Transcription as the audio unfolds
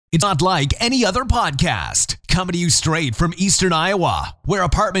It's not like any other podcast. Coming to you straight from Eastern Iowa, where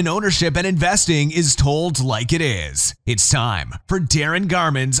apartment ownership and investing is told like it is. It's time for Darin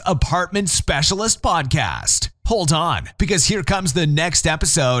Garman's Apartment Specialist Podcast. Hold on, because here comes the next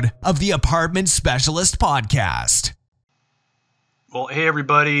episode of the Apartment Specialist Podcast. Well, hey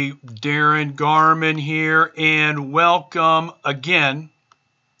everybody, Darin Garman here, and welcome again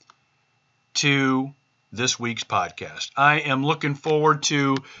to this week's podcast. I am looking forward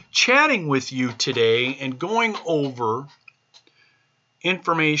to chatting with you today and going over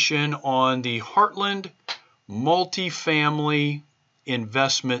information on the Heartland Multifamily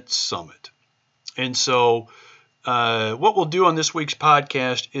Investment Summit. And so what we'll do on this week's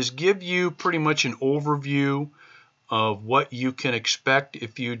podcast is give you pretty much an overview of what you can expect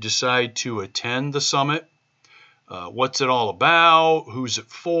if you decide to attend the summit. What's it all about? Who's it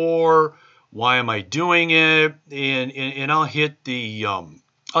for? Why am I doing it? And I'll hit the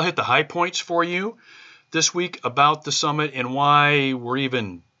high points for you this week about the summit and why we're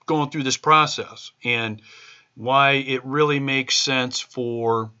even going through this process and why it really makes sense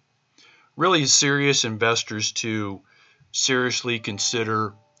for really serious investors to seriously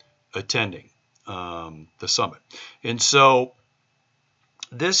consider attending the summit. And so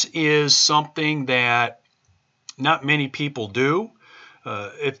this is something that not many people do.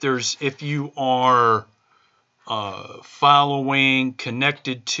 If you are following,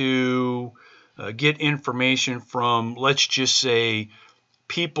 connected to, get information from, let's just say,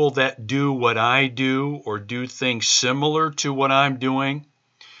 people that do what I do or do things similar to what I'm doing,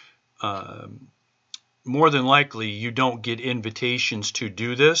 more than likely you don't get invitations to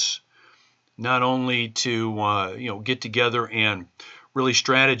do this. Not only to get together and really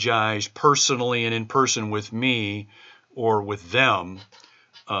strategize personally and in person with me or with them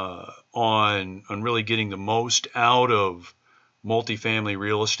on really getting the most out of multifamily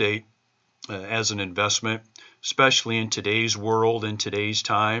real estate as an investment, especially in today's world, in today's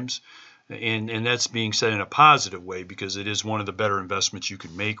times. And that's being said in a positive way because it is one of the better investments you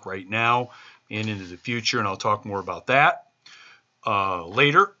can make right now and into the future. And I'll talk more about that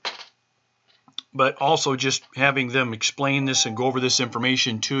later. But also just having them explain this and go over this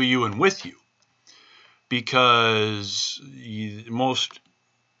information to you and with you, because most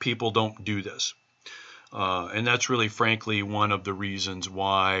people don't do this. And that's really, frankly, one of the reasons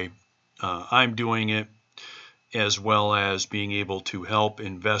why I'm doing it, as well as being able to help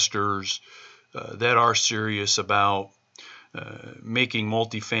investors that are serious about making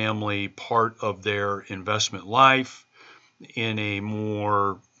multifamily part of their investment life in a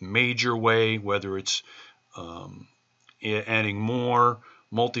more major way, whether it's adding more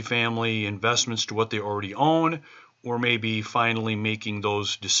multifamily investments to what they already own, or maybe finally making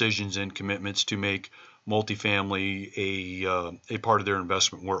those decisions and commitments to make multifamily a part of their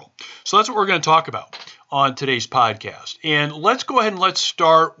investment world. So that's what we're going to talk about on today's podcast. And let's go ahead and let's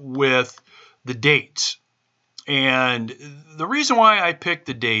start with the dates. And the reason why I picked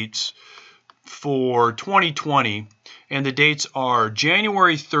the dates for 2020, and the dates are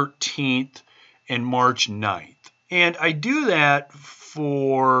January 13th and March 9th. And I do that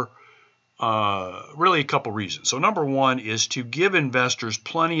for really a couple reasons. So number one is to give investors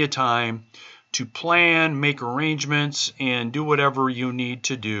plenty of time to plan, make arrangements, and do whatever you need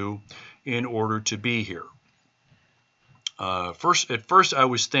to do in order to be here. At first I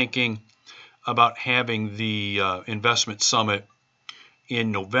was thinking about having the investment summit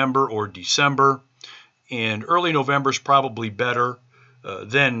in November or December. And early November is probably better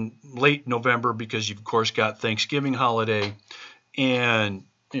than late November because you've, of course, got Thanksgiving holiday. And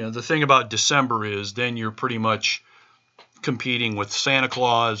the thing about December is then you're pretty much competing with Santa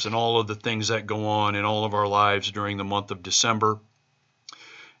Claus and all of the things that go on in all of our lives during the month of December.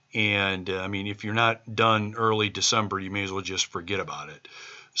 And, if you're not done early December, you may as well just forget about it.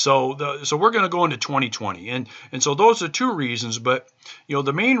 So we're going to go into 2020. And so those are two reasons. But,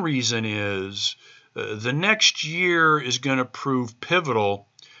 the main reason is the next year is going to prove pivotal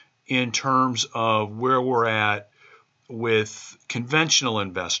in terms of where we're at with conventional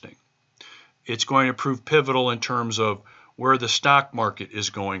investing. It's going to prove pivotal in terms of where the stock market is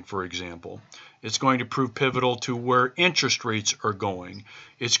going, for example. It's going to prove pivotal to where interest rates are going.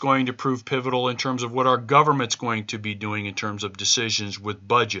 It's going to prove pivotal in terms of what our government's going to be doing in terms of decisions with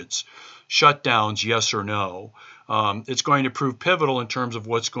budgets, shutdowns, yes or no. It's going to prove pivotal in terms of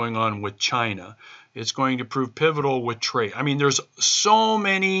what's going on with China. It's going to prove pivotal with trade. There's so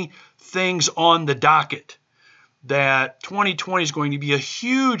many things on the docket that 2020 is going to be a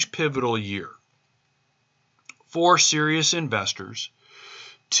huge pivotal year for serious investors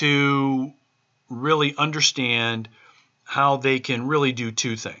to really understand how they can really do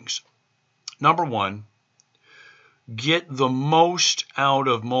two things. Number one, get the most out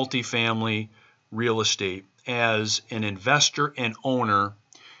of multifamily real estate as an investor and owner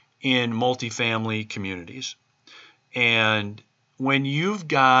in multifamily communities. And when you've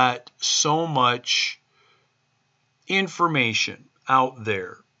got so much information out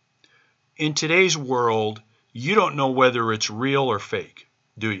there, in today's world, you don't know whether it's real or fake,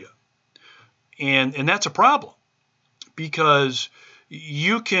 do you? And that's a problem, because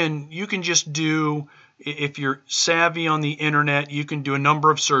you can just do, if you're savvy on the internet, you can do a number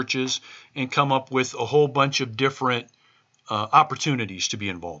of searches and come up with a whole bunch of different opportunities to be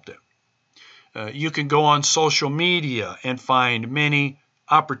involved in. You can go on social media and find many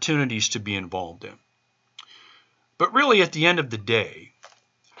opportunities to be involved in. But really, at the end of the day,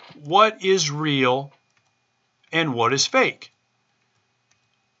 what is real and what is fake?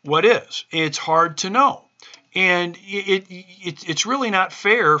 What is? It's hard to know. And it's really not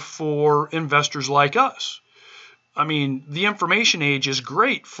fair for investors like us. I mean, the information age is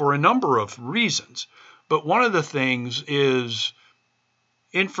great for a number of reasons, but one of the things is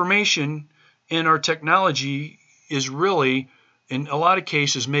information in our technology is really, in a lot of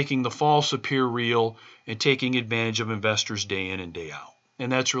cases, making the false appear real and taking advantage of investors day in and day out.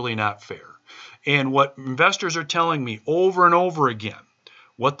 And that's really not fair. And what investors are telling me over and over again,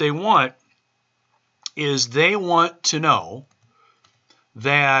 what they want is they want to know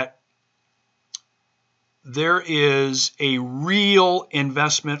that there is a real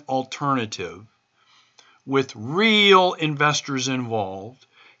investment alternative with real investors involved,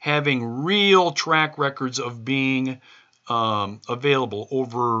 having real track records of being available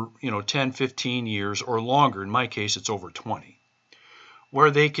over 10, 15 years or longer. In my case, it's over 20,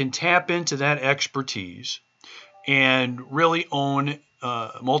 where they can tap into that expertise and really own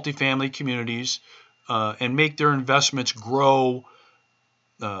multifamily communities and make their investments grow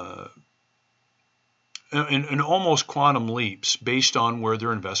in almost quantum leaps based on where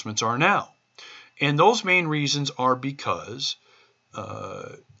their investments are now. And those main reasons are because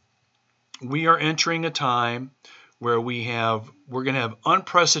we are entering a time where we're going to have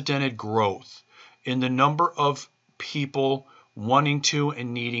unprecedented growth in the number of people wanting to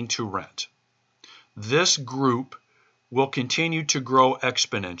and needing to rent. This group will continue to grow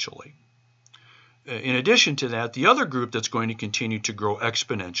exponentially. In addition to that, the other group that's going to continue to grow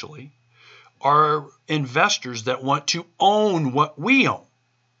exponentially are investors that want to own what we own.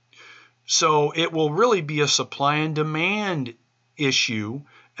 So it will really be a supply and demand issue,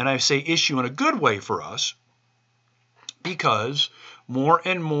 and I say issue in a good way for us, because more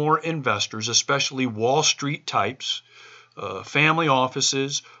and more investors, especially Wall Street types, family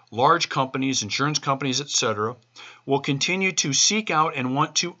offices, large companies, insurance companies, etc., will continue to seek out and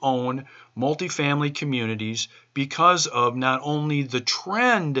want to own multifamily communities because of not only the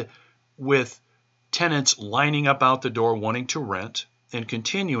trend with tenants lining up out the door wanting to rent and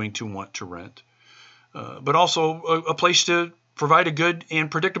continuing to want to rent, but also a place to provide a good and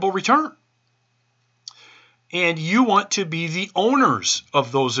predictable return. And you want to be the owners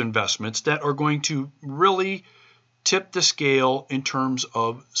of those investments that are going to really tip the scale in terms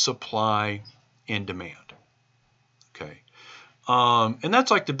of supply and demand. Okay. And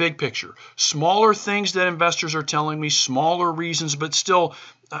that's like the big picture. Smaller things that investors are telling me, smaller reasons, but still,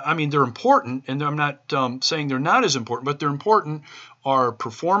 I mean, they're important, and I'm not saying they're not as important, but they're important, are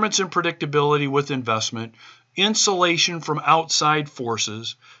performance and predictability with investment, insulation from outside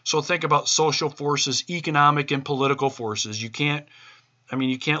forces. So think about social forces, economic and political forces. You can't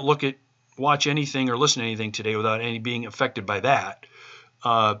watch anything or listen to anything today without any being affected by that.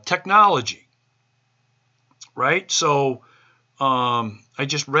 Technology, right? So I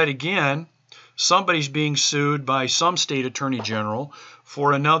just read again, somebody's being sued by some state attorney general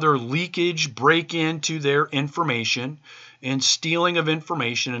for another leakage, break into their information and stealing of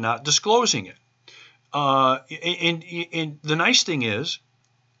information and not disclosing it. And the nice thing is,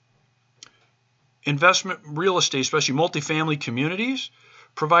 investment real estate, especially multifamily communities,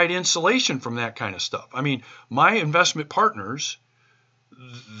 provide insulation from that kind of stuff. I mean, my investment partners,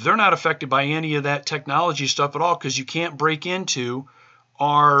 they're not affected by any of that technology stuff at all, because you can't break into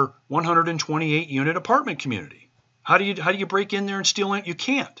our 128 unit apartment community. How do you break in there and steal it? You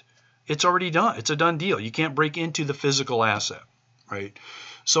can't. It's already done. It's a done deal. You can't break into the physical asset, right?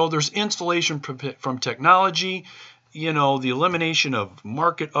 So there's insulation from technology, the elimination of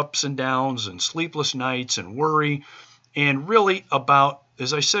market ups and downs and sleepless nights and worry, and really about,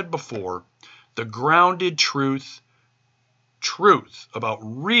 as I said before, the grounded truth about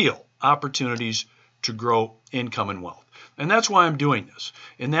real opportunities to grow income and wealth. And that's why I'm doing this.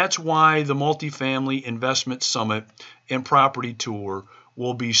 And that's why the Multifamily Investment Summit and Property Tour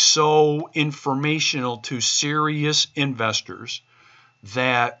will be so informational to serious investors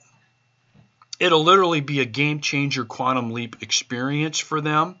that it'll literally be a game-changer quantum leap experience for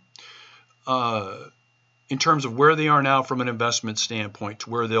them in terms of where they are now from an investment standpoint to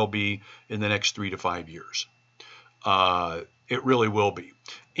where they'll be in the next 3 to 5 years. It really will be.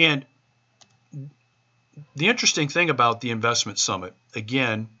 And the interesting thing about the Investment Summit,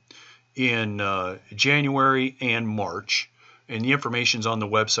 again, in January and March, and the information's on the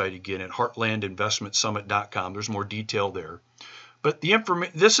website again at heartlandinvestmentsummit.com. There's more detail there. But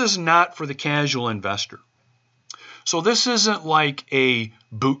this is not for the casual investor. So this isn't like a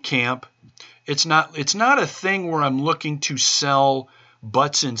boot camp. It's not a thing where I'm looking to sell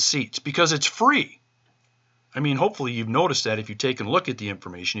butts in seats because it's free. I mean, hopefully you've noticed that if you've taken a look at the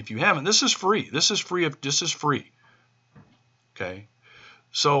information. If you haven't, this is free. This is free. Okay?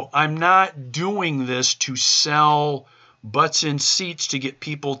 So I'm not doing this to sell butts in seats to get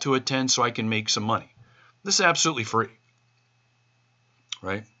people to attend so I can make some money. This is absolutely free.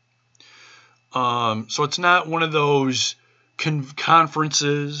 Right? So it's not one of those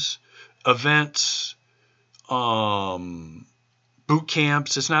conferences, events, boot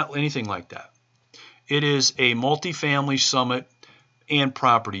camps. It's not anything like that. It is a multifamily summit and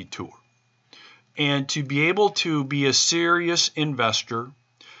property tour. And to be able to be a serious investor,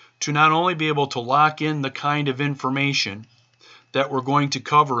 to not only be able to lock in the kind of information that we're going to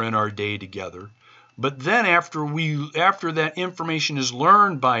cover in our day together, but then after that information is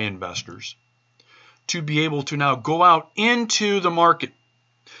learned by investors, to be able to now go out into the market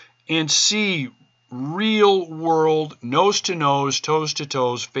and see real world, nose to nose, toes to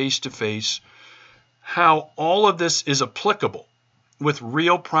toes, face to face, how all of this is applicable with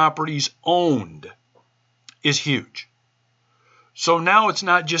real properties owned is huge. So now it's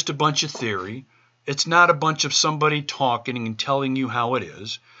not just a bunch of theory. It's not a bunch of somebody talking and telling you how it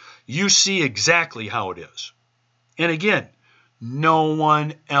is. You see exactly how it is. And again, no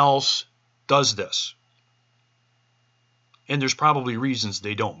one else does this. And there's probably reasons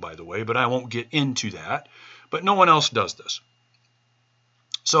they don't, by the way, but I won't get into that. But no one else does this.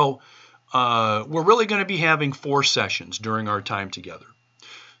 So we're really going to be having 4 sessions during our time together.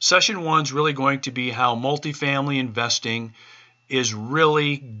 Session 1 is really going to be how multifamily investing is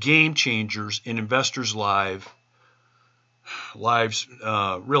really game changers in investors' lives,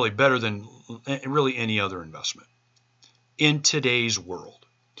 really better than really any other investment in today's world.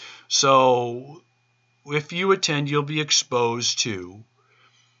 So if you attend, you'll be exposed to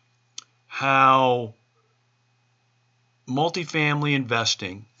how multifamily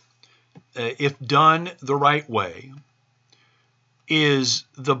investing, if done the right way, is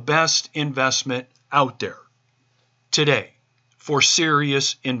the best investment out there today for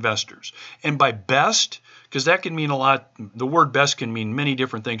serious investors. And by best, because that can mean a lot, the word best can mean many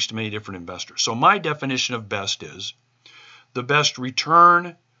different things to many different investors. So my definition of best is the best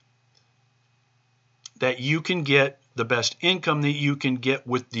return that you can get, the best income that you can get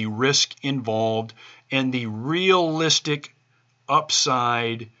with the risk involved, and the realistic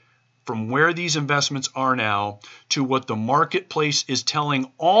upside from where these investments are now to what the marketplace is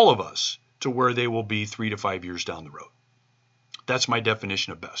telling all of us to where they will be 3 to 5 years down the road. That's my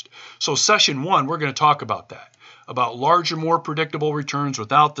definition of best. So session 1, we're going to talk about that, about larger, more predictable returns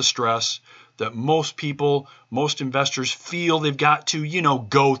without the stress that most people, most investors feel they've got to,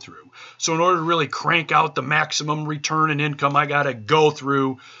 go through. So in order to really crank out the maximum return and income, I got to go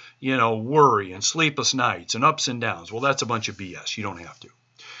through, worry and sleepless nights and ups and downs. Well, that's a bunch of BS. You don't have to.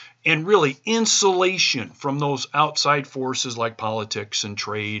 And really insulation from those outside forces like politics and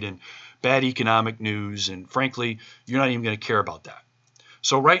trade and bad economic news. And frankly, you're not even going to care about that.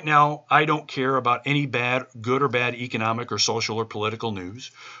 So right now, I don't care about any good or bad economic or social or political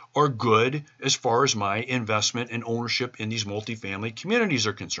news, or good as far as my investment and ownership in these multifamily communities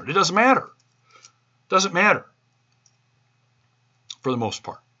are concerned. It doesn't matter. It doesn't matter for the most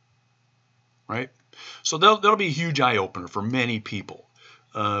part, right? So that'll be a huge eye-opener for many people.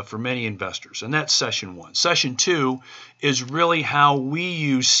 For many investors. And that's session 1. Session 2 is really how we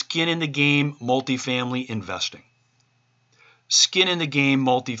use skin in the game multifamily investing. Skin in the game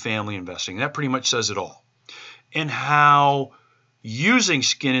multifamily investing. That pretty much says it all. And how using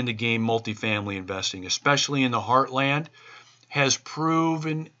skin in the game multifamily investing, especially in the heartland, has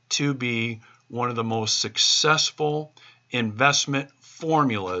proven to be one of the most successful investment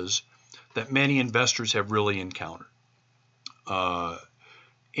formulas that many investors have really encountered.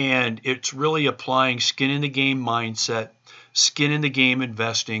 And it's really applying skin in the game mindset, skin in the game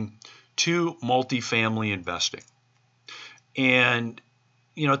investing to multifamily investing. And,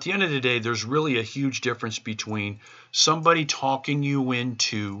 at the end of the day, there's really a huge difference between somebody talking you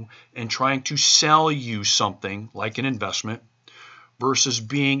into and trying to sell you something like an investment versus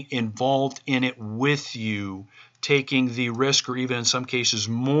being involved in it with you, taking the risk or even in some cases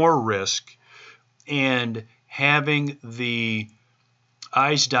more risk, and having the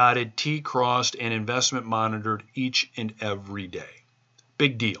I's dotted, T crossed, and investment monitored each and every day.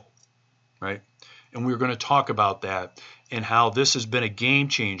 Big deal, right? And we're going to talk about that and how this has been a game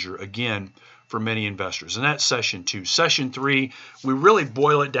changer, again, for many investors. And that's session 2. Session 3, we really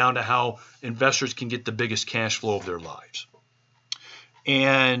boil it down to how investors can get the biggest cash flow of their lives.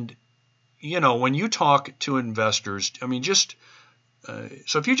 And, when you talk to investors,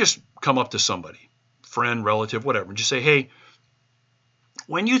 so if you just come up to somebody, friend, relative, whatever, and just say, hey,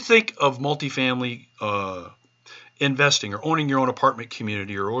 when you think of multifamily investing or owning your own apartment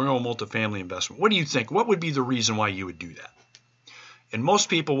community or your own multifamily investment, what do you think? What would be the reason why you would do that? And most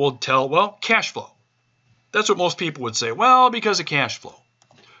people will tell, well, cash flow. That's what most people would say. Well, because of cash flow.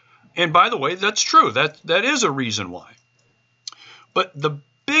 And by the way, that's true. That is a reason why. But the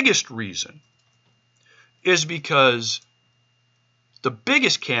biggest reason is because the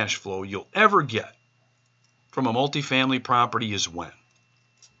biggest cash flow you'll ever get from a multifamily property is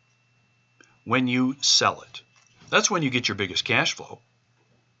when you sell it. That's when you get your biggest cash flow,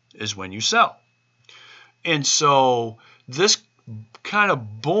 is when you sell. And so this kind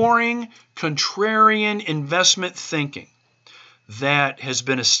of boring, contrarian investment thinking that has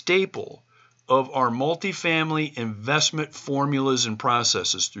been a staple of our multifamily investment formulas and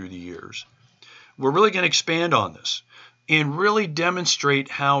processes through the years, we're really going to expand on this and really demonstrate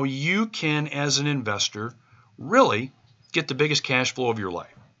how you can, as an investor, really get the biggest cash flow of your life.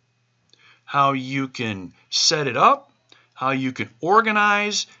 How you can set it up, how you can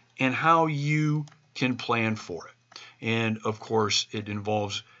organize, and how you can plan for it. And of course, it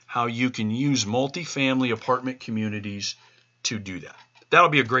involves how you can use multifamily apartment communities to do that. That'll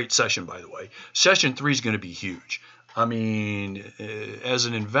be a great session, by the way. Session 3 is going to be huge. As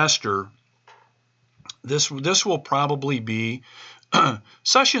an investor, this will probably be,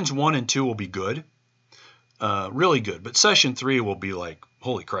 sessions 1 and 2 will be good, really good. But session 3 will be like,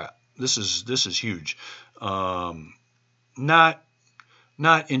 holy crap. This is huge. Not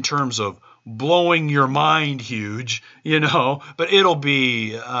in terms of blowing your mind huge, but it'll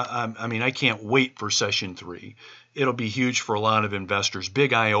be, I can't wait for session 3. It'll be huge for a lot of investors,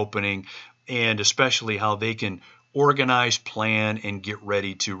 big eye opening, and especially how they can organize, plan, and get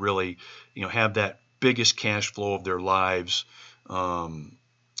ready to really, have that biggest cash flow of their lives,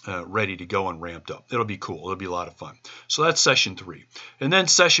 ready to go and ramped up. It'll be cool. It'll be a lot of fun. So that's session 3. And then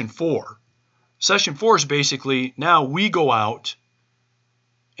session 4. Session 4 is basically now we go out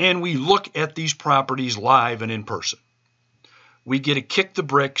and we look at these properties live and in person. We get to kick the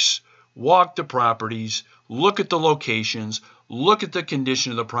bricks, walk the properties, look at the locations, look at the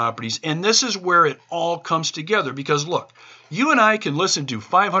condition of the properties. And this is where it all comes together because look, you and I can listen to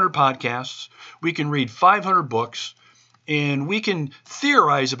 500 podcasts. We can read 500 books. And we can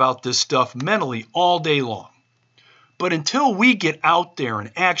theorize about this stuff mentally all day long. But until we get out there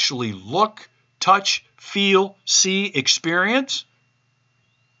and actually look, touch, feel, see, experience,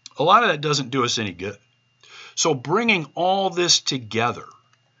 a lot of that doesn't do us any good. So bringing all this together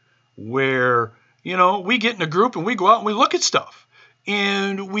where, we get in a group and we go out and we look at stuff.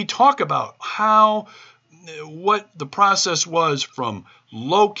 And we talk about what the process was from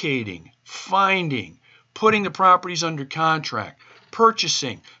locating, finding, putting the properties under contract,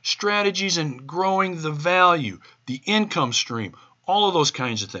 purchasing, strategies and growing the value, the income stream, all of those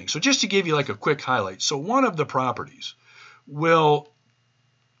kinds of things. So just to give you like a quick highlight. So one of the properties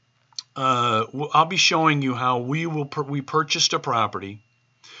I'll be showing you how we purchased a property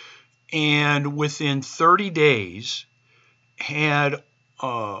and within 30 days had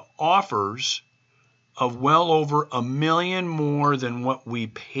offers of well over $1 million more than what we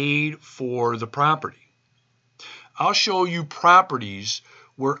paid for the property. I'll show you properties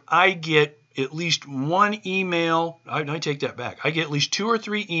where I get at least one email. I take that back. I get at least 2 or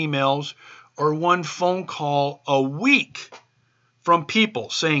 3 emails or one phone call a week from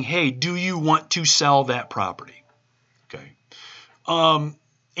people saying, hey, do you want to sell that property? Okay.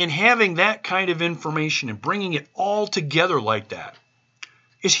 And having that kind of information and bringing it all together like that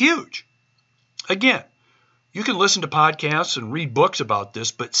is huge. Again, you can listen to podcasts and read books about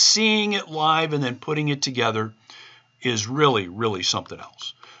this, but seeing it live and then putting it together is really, really something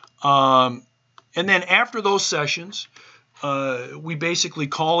else. And then after those sessions, we basically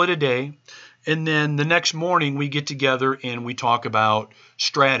call it a day. And then the next morning we get together and we talk about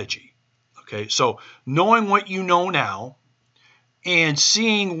strategy. Okay, so knowing what you know now, And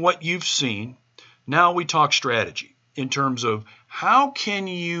seeing what you've seen, now we talk strategy in terms of how can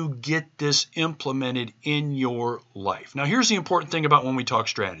you get this implemented in your life. Now, here's the important thing about when we talk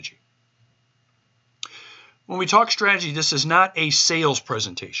strategy. When we talk strategy, this is not a sales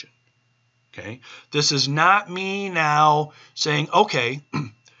presentation. Okay? This is not me now saying, okay,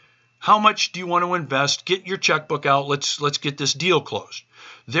 how much do you want to invest? Get your checkbook out. Let's get this deal closed.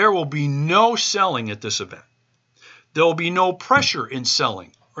 There will be no selling at this event. There will be no pressure in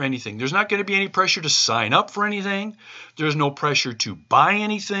selling or anything. There's not going to be any pressure to sign up for anything. There's no pressure to buy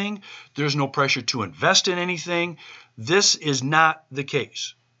anything. There's no pressure to invest in anything. This is not the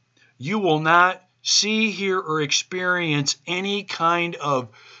case. You will not see, hear, or experience any kind of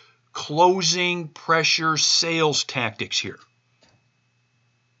closing pressure sales tactics here.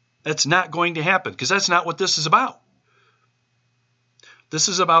 That's not going to happen because that's not what this is about. This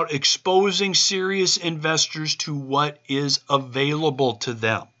is about exposing serious investors to what is available to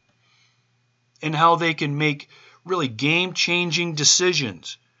them and how they can make really game-changing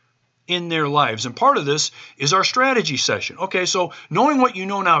decisions in their lives. And part of this is our strategy session. Okay, so knowing what you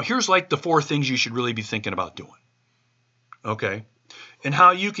know now, here's like the 4 things you should really be thinking about doing. Okay, and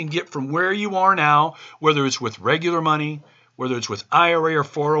how you can get from where you are now, whether it's with regular money, whether it's with IRA or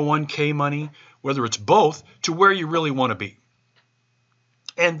 401k money, whether it's both, to where you really want to be.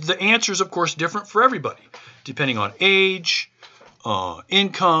 And the answer is, of course, different for everybody, depending on age,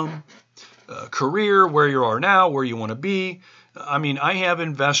 income, career, where you are now, where you want to be. I mean, I have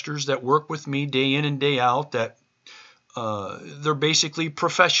investors that work with me day in and day out that they're basically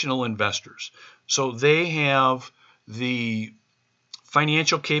professional investors. So they have the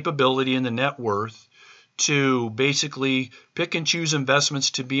financial capability and the net worth to basically pick and choose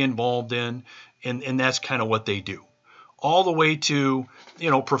investments to be involved in, and that's kind of what they do. All the way to,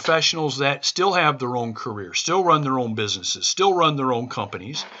 professionals that still have their own career, still run their own businesses, still run their own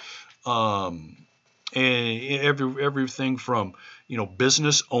companies, and everything from,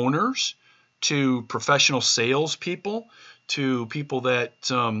 business owners to professional salespeople to people that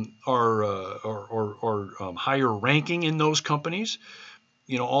are higher ranking in those companies,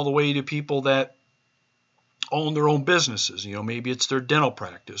 all the way to people that own their own businesses. Maybe it's their dental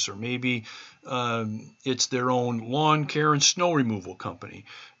practice, or maybe it's their own lawn care and snow removal company.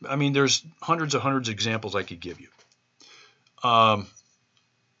 I mean, there's hundreds of examples I could give you.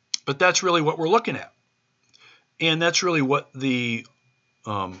 But that's really what we're looking at. And that's really what the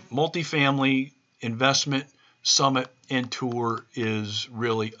multifamily investment summit and tour is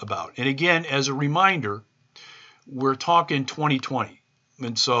really about. And again, as a reminder, we're talking 2020.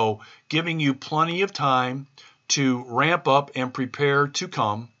 And so giving you plenty of time to ramp up and prepare to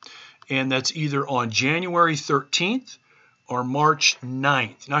come. And that's either on January 13th or March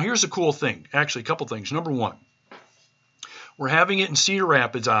 9th. Now, here's the cool thing. Actually, a couple things. Number one, we're having it in Cedar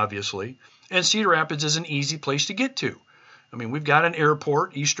Rapids, obviously. And Cedar Rapids is an easy place to get to. I mean, we've got an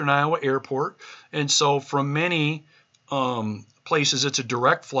airport, Eastern Iowa Airport. And so from many places, it's a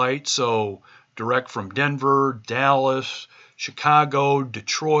direct flight. So direct from Denver, Dallas, Chicago,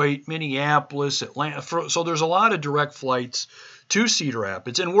 Detroit, Minneapolis, Atlanta. So there's a lot of direct flights to Cedar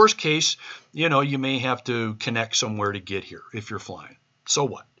Rapids. In worst case, you may have to connect somewhere to get here if you're flying. So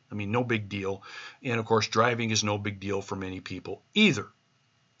what? I mean, no big deal. And of course, driving is no big deal for many people either.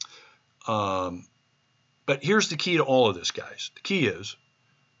 But here's the key to all of this, guys. The key is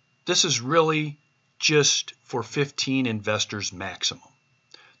this is really just for 15 investors maximum.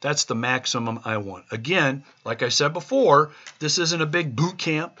 That's the maximum I want. Again, like I said before, this isn't a big boot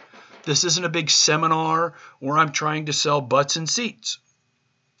camp. This isn't a big seminar where I'm trying to sell butts and seats.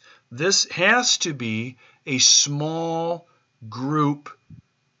 This has to be a small group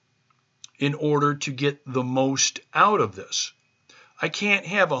in order to get the most out of this. I can't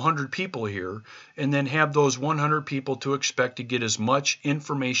have 100 people here and then have those 100 people to expect to get as much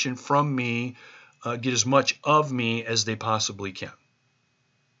information from me, get as much of me as they possibly can.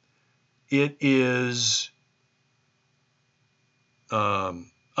 It is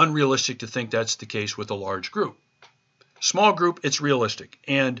unrealistic to think that's the case with a large group. Small group, it's realistic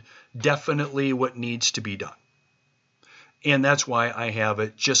and definitely what needs to be done. And that's why I have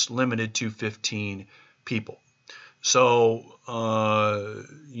it just limited to 15 people. So,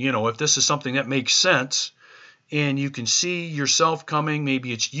 if this is something that makes sense and you can see yourself coming,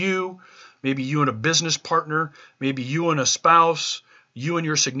 maybe it's you, maybe you and a business partner, maybe you and a spouse, you and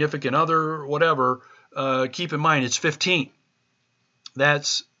your significant other, whatever, keep in mind it's 15.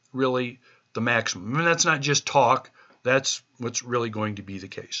 That's really the maximum. I mean, that's not just talk. That's what's really going to be the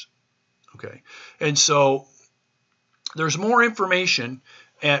case. Okay. And so there's more information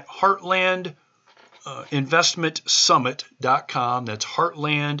at Heartland investmentsummit.com. That's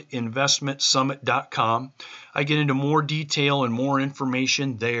heartlandinvestmentsummit.com. I get into more detail and more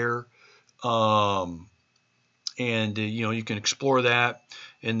information there. You can explore that.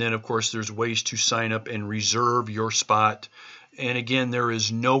 And then, of course, there's ways to sign up and reserve your spot. And again, there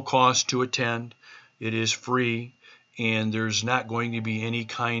is no cost to attend. It is free. And there's not going to be any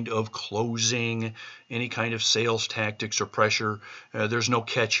kind of closing, any kind of sales tactics or pressure. There's no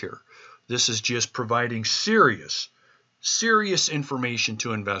catch here. This is just providing serious information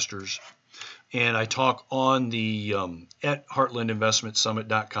to investors. And I talk on the at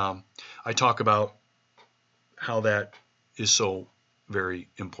heartlandinvestmentsummit.com. I talk about how that is so very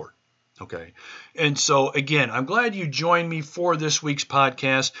important. Okay. And so, again, I'm glad you joined me for this week's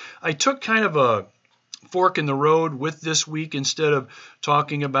podcast. I took kind of a fork in the road with this week instead of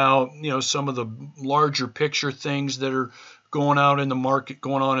talking about, some of the larger picture things that are going on in the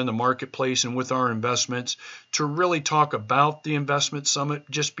marketplace and with our investments, to really talk about the investment summit,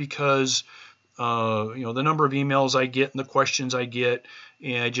 just because the number of emails I get and the questions I get,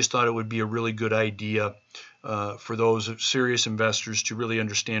 and I just thought it would be a really good idea for those serious investors to really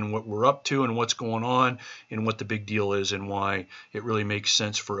understand what we're up to and what's going on and what the big deal is and why it really makes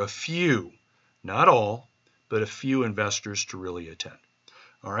sense for a few, not all, but a few investors to really attend.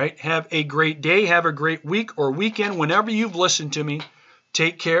 All right. Have a great day. Have a great week or weekend whenever you've listened to me.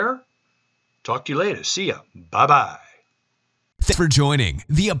 Take care. Talk to you later. See ya. Bye-bye. Thanks for joining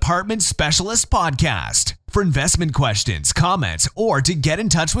the Apartment Specialist Podcast. For investment questions, comments, or to get in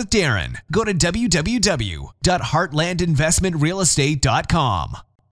touch with Darin, go to www.heartlandinvestmentrealestate.com.